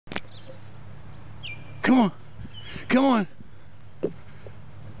Come on. Come on.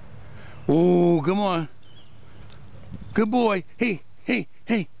 Oh, come on. Good boy. Hey, hey,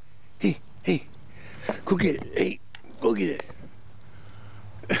 hey, hey, hey. Go get it. Hey, go get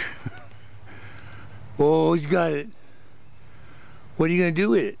it. Oh, you got it. What are you going to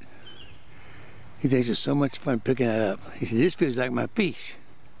do with it? He thinks it's so much fun picking that up. He said, this feels like my fish.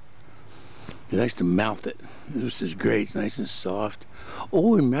 He likes to mouth it. This is great. It's nice and soft.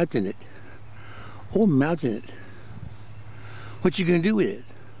 Oh, we're mouthing it. Oh, I'm mouthing it. What you going to do with it?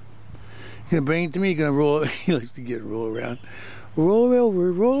 You going to bring it to me? You going to roll it? He likes to get roll around. Roll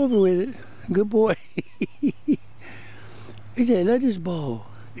over with it. Good boy. He said, I love this ball.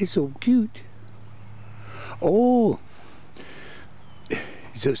 It's so cute. Oh.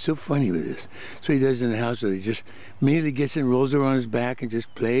 He's so funny with this. So he does in the house. So he just immediately gets it and rolls it on his back and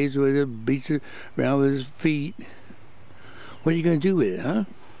just plays with it, beats it around with his feet. What are you going to do with it, huh?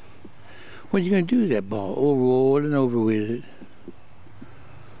 What are you going to do with that ball? Oh, rolling over with it.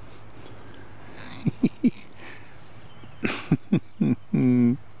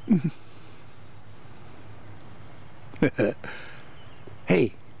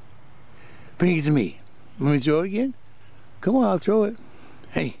 Hey, bring it to me. Want me to throw it again? Come on, I'll throw it.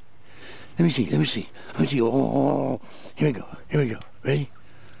 Hey, let me see. Oh, here we go. Ready?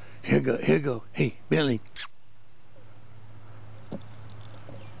 Here we go. Hey, Bentley.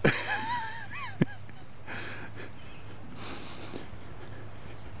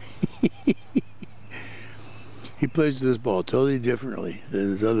 He plays this ball totally differently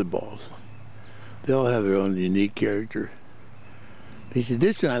than his other balls. They all have their own unique character. He said,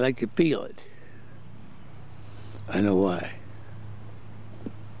 this one I like to feel it. I know why.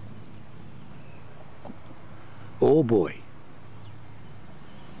 Oh boy.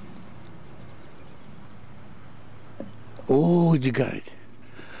 Oh, you got it.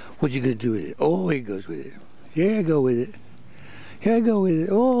 What you gonna do with it? Oh, he goes with it. Here I go with it. Here I go with it.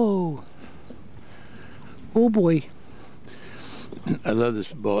 Oh. Oh boy. I love this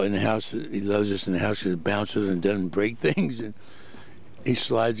ball in the house. He loves this in the house because it bounces and doesn't break things. And he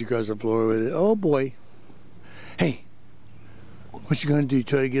slides across the floor with it. Oh boy. Hey. What you gonna do?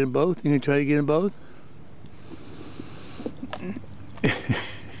 Try to get them both? You gonna try to get them both?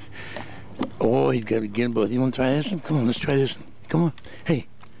 Oh, he's got to get them both. You want to try this one? Come on, let's try this one. Come on. Hey,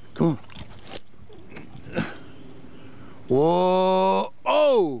 come on. Whoa.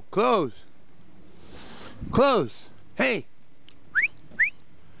 Oh, close. Close. Hey.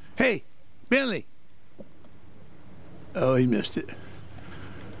 Hey, Bentley. Oh, he missed it.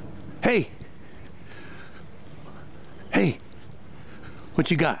 Hey. Hey. What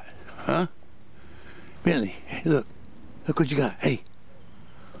you got? Huh? Bentley, hey, look. Look what you got. Hey.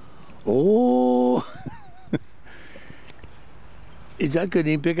 Oh. Is that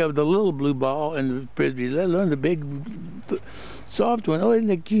couldn't even pick up the little blue ball and the frisbee, let alone the big, soft one. Oh, isn't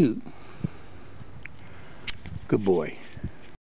it cute? Good boy.